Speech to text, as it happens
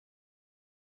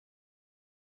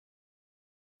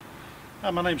Hi,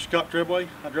 my name's Scott Treadway.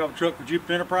 I drive a truck for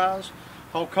Jupiter Enterprise,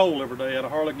 haul coal every day out of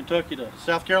Harlan, Kentucky to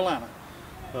South Carolina.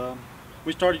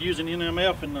 We started using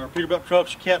NMF in our Peterbilt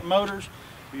trucks, cat motors.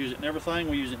 We use it in everything.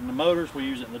 We use it in the motors, we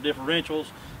use it in the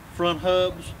differentials, front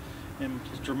hubs, and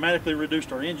it's dramatically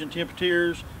reduced our engine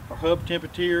temperatures, our hub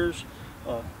temperatures,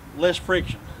 less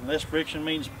friction. And less friction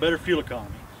means better fuel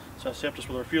economy. So that's helped us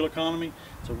with our fuel economy.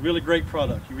 It's a really great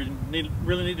product. You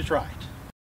really need to try it.